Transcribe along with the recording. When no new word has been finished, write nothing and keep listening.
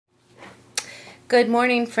Good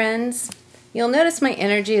morning, friends. You'll notice my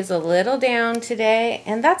energy is a little down today,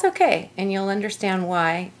 and that's okay, and you'll understand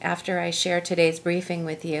why after I share today's briefing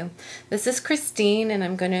with you. This is Christine, and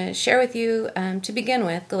I'm going to share with you, to begin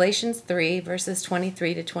with, Galatians 3, verses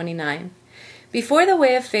 23 to 29. Before the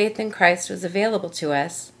way of faith in Christ was available to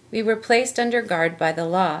us, we were placed under guard by the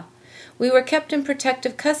law. We were kept in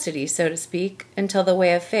protective custody, so to speak, until the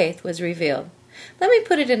way of faith was revealed. Let me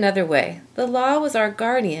put it another way. The law was our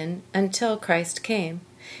guardian until Christ came.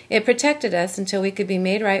 It protected us until we could be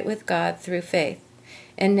made right with God through faith.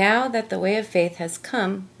 And now that the way of faith has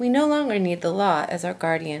come, we no longer need the law as our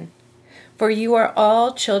guardian. For you are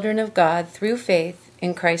all children of God through faith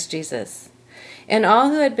in Christ Jesus. And all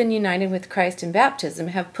who had been united with Christ in baptism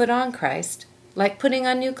have put on Christ, like putting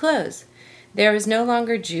on new clothes. There is no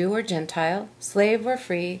longer Jew or Gentile, slave or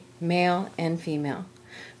free, male and female.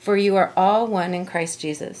 For you are all one in Christ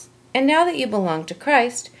Jesus. And now that you belong to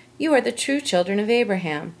Christ, you are the true children of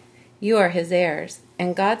Abraham. You are his heirs,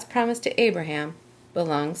 and God's promise to Abraham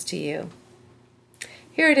belongs to you.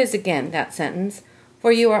 Here it is again, that sentence.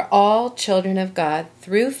 For you are all children of God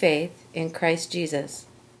through faith in Christ Jesus.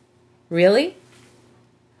 Really?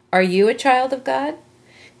 Are you a child of God?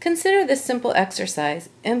 Consider this simple exercise,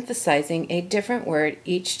 emphasizing a different word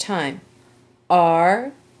each time.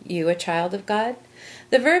 Are you a child of God?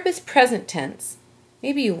 The verb is present tense.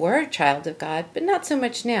 Maybe you were a child of God, but not so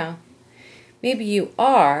much now. Maybe you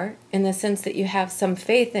are, in the sense that you have some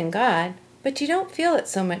faith in God, but you don't feel it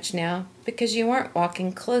so much now because you aren't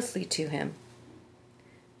walking closely to Him.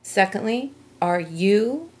 Secondly, are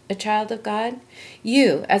you a child of God?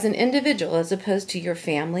 You, as an individual, as opposed to your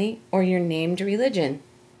family or your named religion.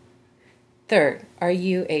 Third, are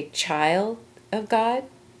you a child of God?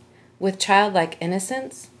 With childlike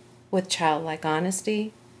innocence? With childlike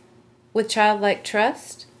honesty? With childlike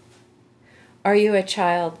trust? Are you a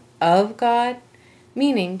child of God?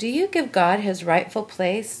 Meaning, do you give God His rightful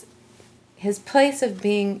place, His place of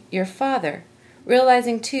being your Father,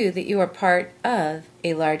 realizing too that you are part of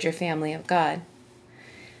a larger family of God?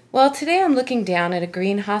 Well, today I'm looking down at a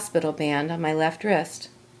green hospital band on my left wrist.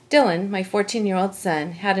 Dylan, my 14-year-old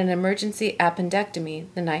son, had an emergency appendectomy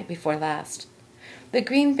the night before last. The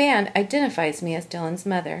green band identifies me as Dylan's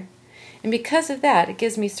mother, and because of that, it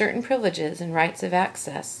gives me certain privileges and rights of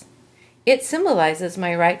access. It symbolizes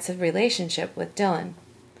my rights of relationship with Dylan.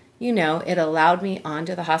 You know, it allowed me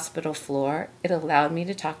onto the hospital floor. It allowed me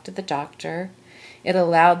to talk to the doctor. It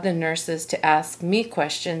allowed the nurses to ask me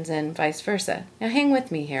questions and vice versa. Now hang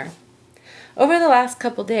with me here. Over the last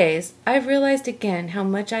couple days, I've realized again how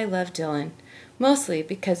much I love Dylan, mostly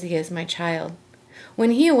because he is my child.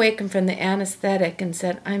 When he awakened from the anesthetic and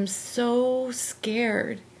said, "I'm so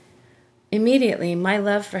scared," immediately my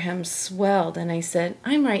love for him swelled, and I said,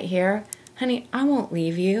 "I'm right here. Honey, I won't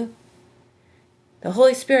leave you." The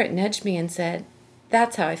Holy Spirit nudged me and said,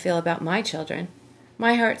 "That's how I feel about my children.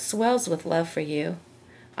 My heart swells with love for you.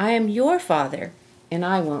 I am your father, and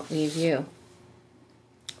I won't leave you."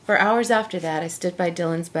 For hours after that, I stood by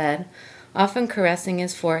Dylan's bed, often caressing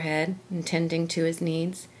his forehead and tending to his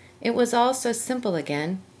needs. It was all so simple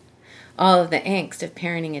again. All of the angst of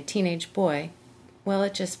parenting a teenage boy, well,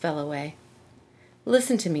 it just fell away.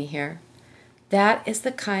 Listen to me here. That is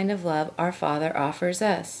the kind of love our Father offers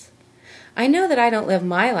us. I know that I don't live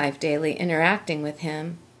my life daily interacting with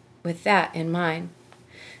Him with that in mind.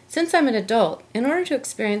 Since I'm an adult, in order to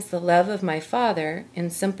experience the love of my Father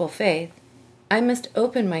in simple faith, I must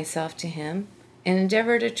open myself to Him and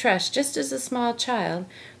endeavor to trust just as a small child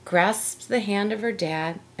grasps the hand of her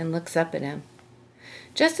dad and looks up at him.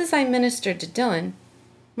 Just as I ministered to Dylan,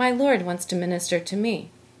 my Lord wants to minister to me,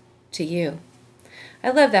 to you. I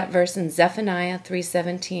love that verse in Zephaniah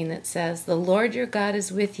 3:17 that says, "The Lord your God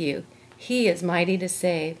is with you. He is mighty to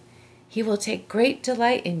save. He will take great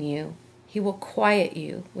delight in you. He will quiet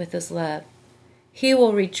you with His love. He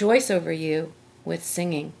will rejoice over you with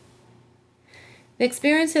singing." The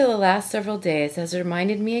experience of the last several days has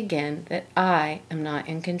reminded me again that I am not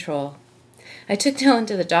in control. I took Dylan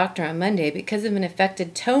to the doctor on Monday because of an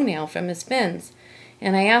affected toenail from his fins,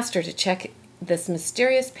 and I asked her to check this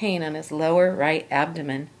mysterious pain on his lower right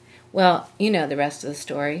abdomen. Well, you know the rest of the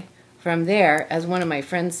story. From there, as one of my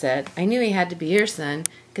friends said, I knew he had to be your son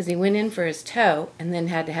because he went in for his toe and then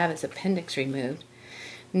had to have his appendix removed.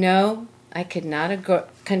 No, I could not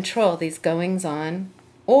control these goings-on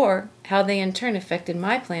or how they in turn affected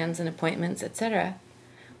my plans and appointments, etc.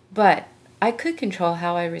 But I could control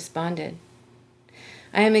how I responded.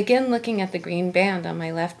 I am again looking at the green band on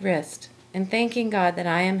my left wrist and thanking God that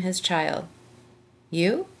I am His child.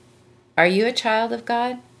 You? Are you a child of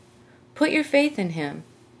God? Put your faith in Him.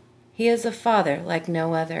 He is a Father like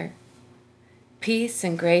no other. Peace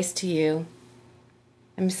and grace to you.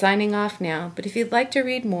 I'm signing off now, but if you'd like to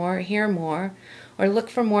read more, hear more, or look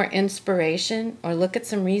for more inspiration, or look at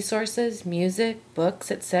some resources, music, books,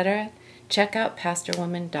 etc., check out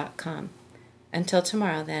pastorwoman.com. Until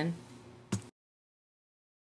tomorrow, then.